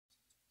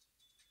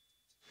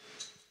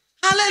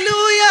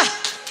Hallelujah.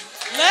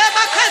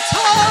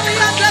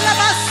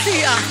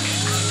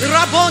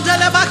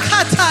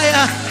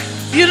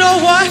 You know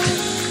what?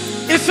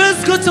 It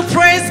feels good to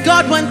praise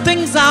God when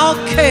things are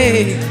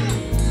okay.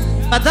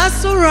 But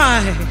that's all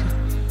right.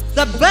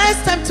 The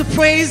best time to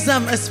praise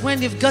Him is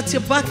when you've got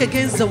your back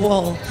against the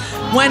wall.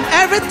 When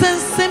everything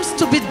seems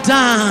to be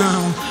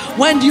down.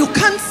 When you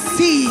can't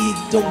see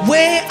the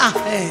way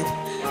ahead.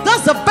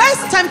 That's the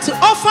best time to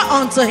offer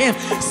unto Him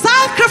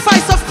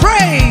sacrifice of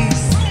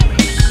praise.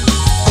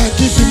 I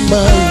give Him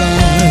my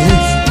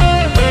life.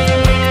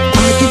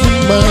 I give Him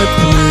my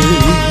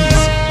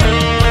praise.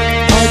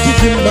 I give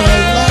Him my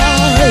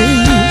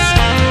life.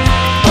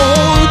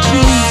 Oh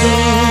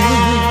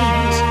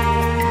Jesus,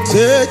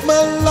 take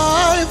my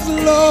life,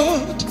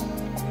 Lord.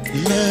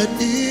 Let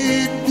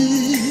it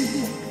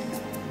be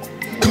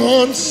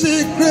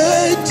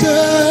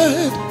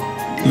consecrated,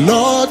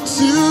 Lord,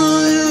 to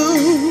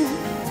You.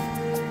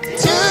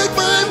 Take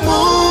my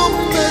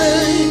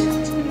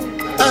moment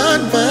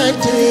and my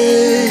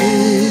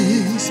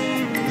days,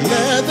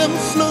 let them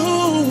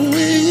flow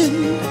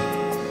in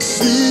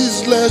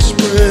ceaseless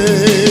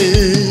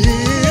praise.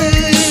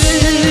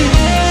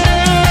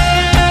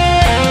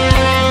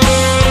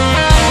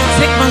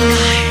 Take my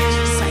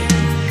life, say,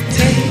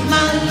 take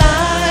my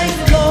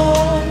life,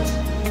 Lord,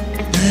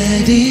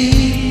 let it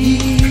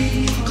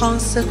be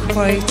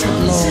consecrated,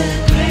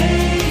 Lord,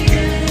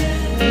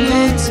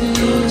 Lord, to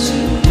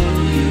You.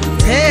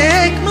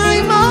 Take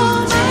my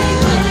moment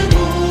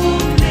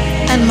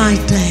and my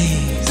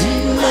days,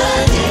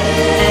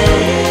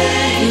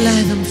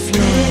 let them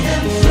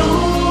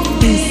flow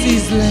in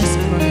ceaseless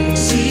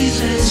praise.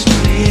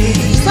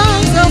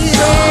 Songs of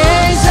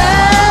praise,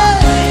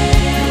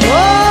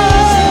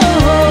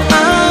 oh,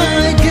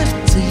 I give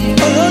to You.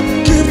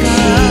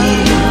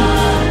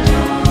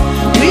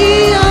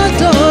 We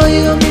adore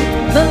You,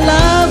 the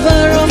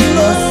lover of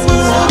my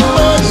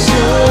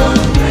soul.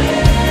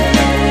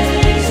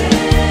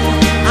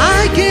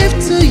 I give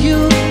to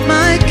You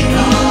my King.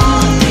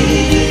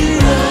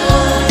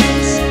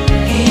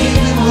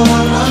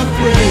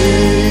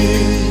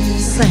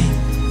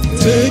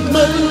 Take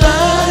my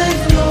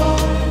life,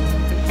 Lord,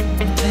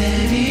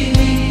 let it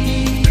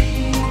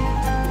be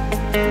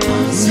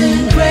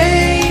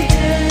consecrated,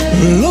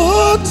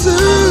 Lord, to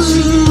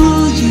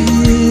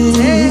You.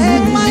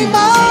 take my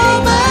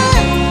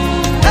moment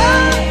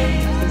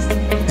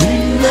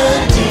in my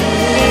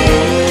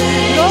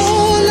day,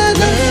 Lord, let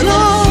them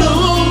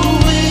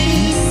flow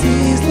in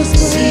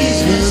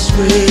ceaseless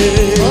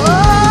praise. Oh,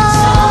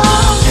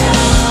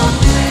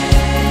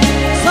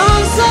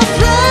 songs of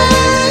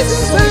praise,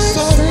 songs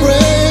of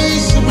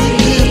praise we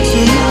give to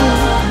You.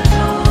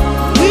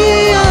 we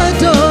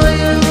adore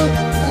You,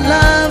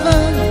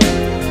 lover.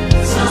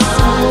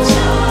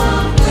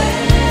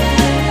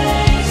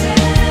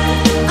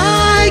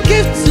 I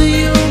give to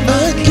You,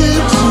 I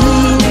give to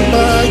You,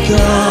 my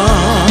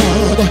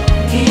God.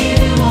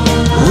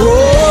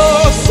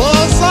 Oh,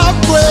 songs of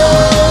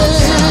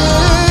praise.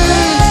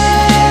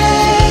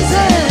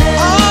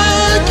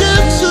 I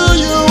give to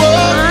You,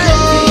 oh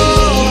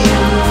God.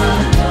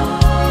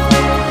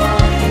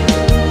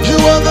 You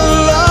are the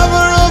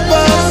lover of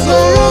my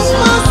soul.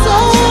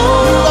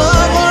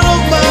 Lover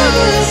of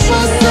my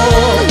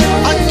soul.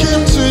 I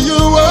give to You,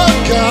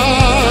 oh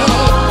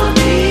God.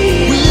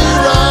 We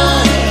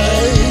rise.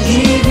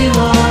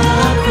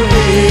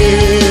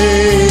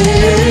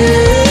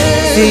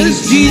 Sing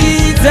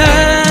Jesus,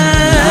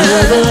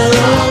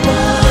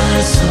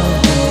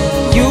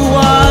 You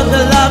are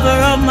the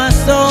lover of my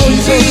soul,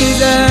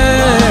 Jesus.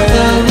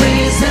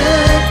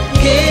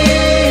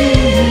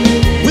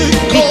 We We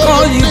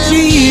call You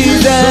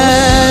Jesus.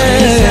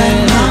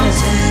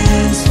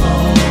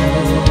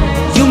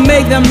 You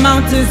make the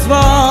mountains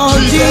fall,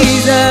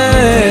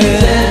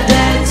 Jesus.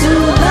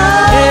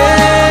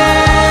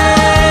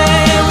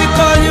 Yeah, we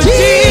call You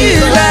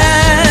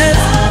Jesus.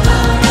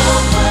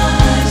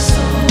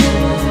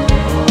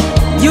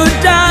 You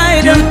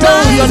died and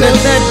rose on the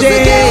third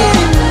day.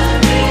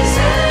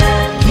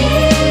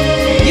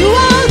 You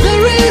are the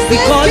reason. We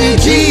call You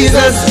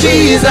Jesus,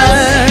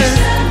 Jesus.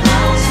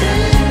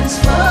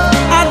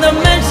 At the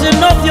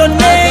mention of Your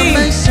name,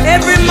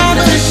 every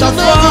mountain shall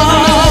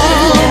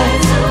fall.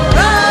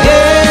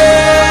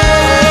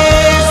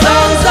 Yeah,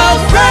 songs of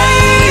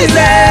praises.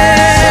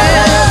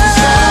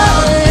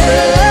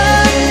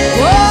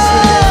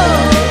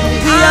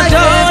 We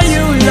adore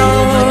You,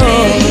 Lord.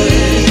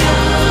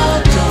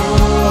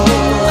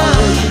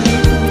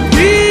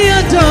 We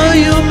adore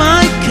You,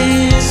 my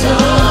King.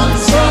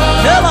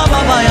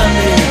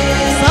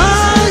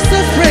 Songs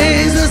of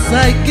praises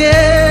I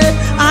give.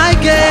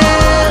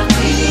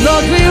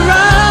 Lord, we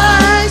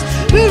rise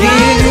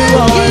Give You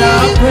all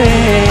our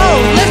praise.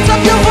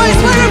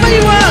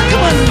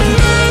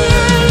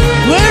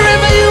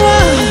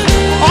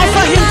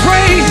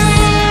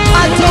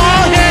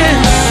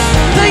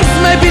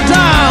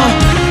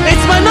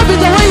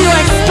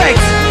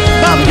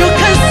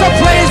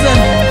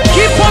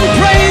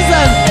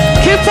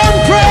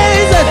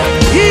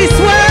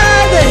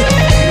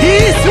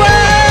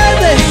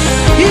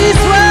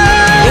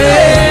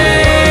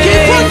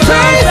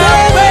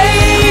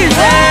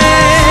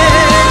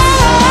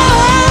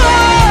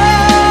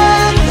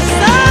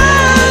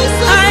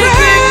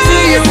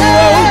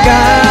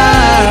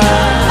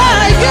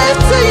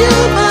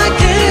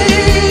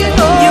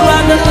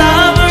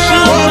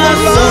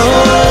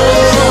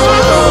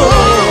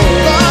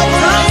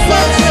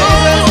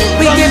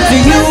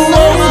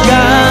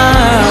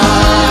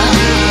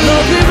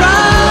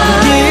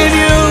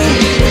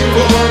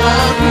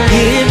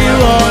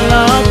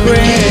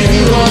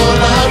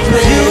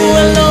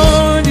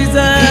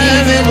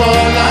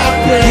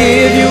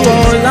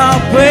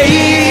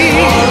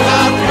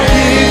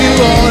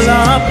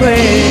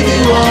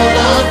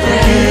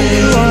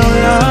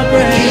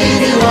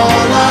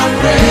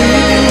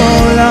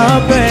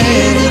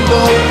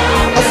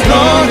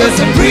 long as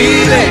I'm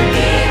breathing,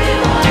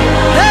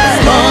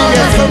 as long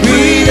as I'm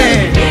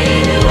breathing.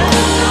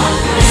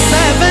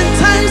 7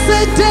 times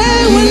a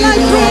day will I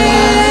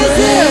praise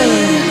you.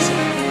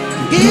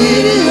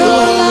 Give you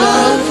all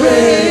our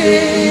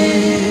praise.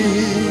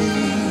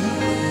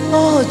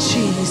 Oh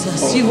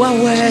Jesus, you are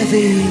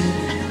worthy.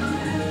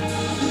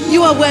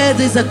 You are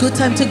worthy. It's a good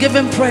time to give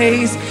him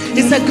praise.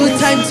 It's a good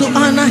time to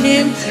honor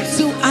him,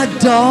 to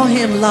adore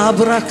him.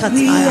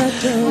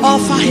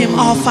 Offer him.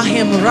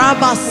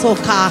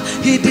 Rabasoka.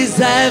 He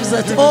deserves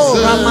it. Oh,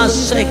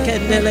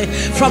 Ramashekendele.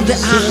 From the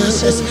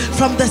ashes,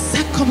 from the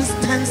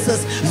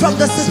circumstances, from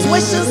the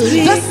situations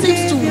that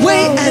seems to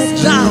weigh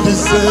us down.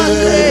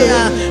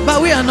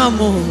 But we are not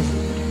moved.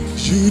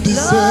 You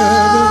deserve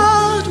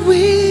Lord,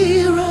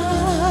 we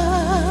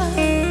rise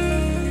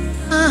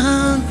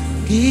and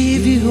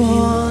give you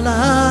all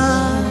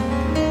our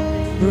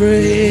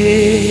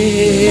praise.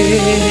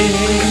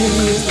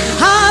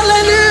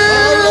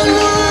 Hallelujah,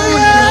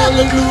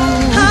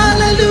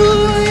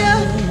 hallelujah,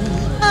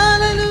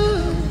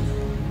 hallelujah.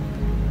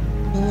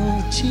 Oh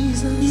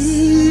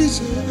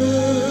Jesus,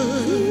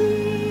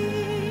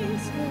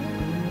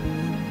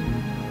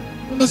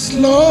 as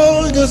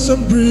long as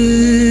I'm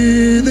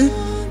breathing,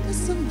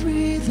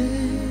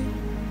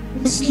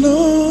 as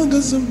long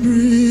as I'm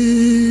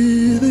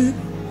breathing,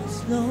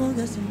 As long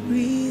as I'm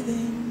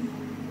breathing,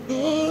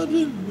 God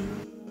will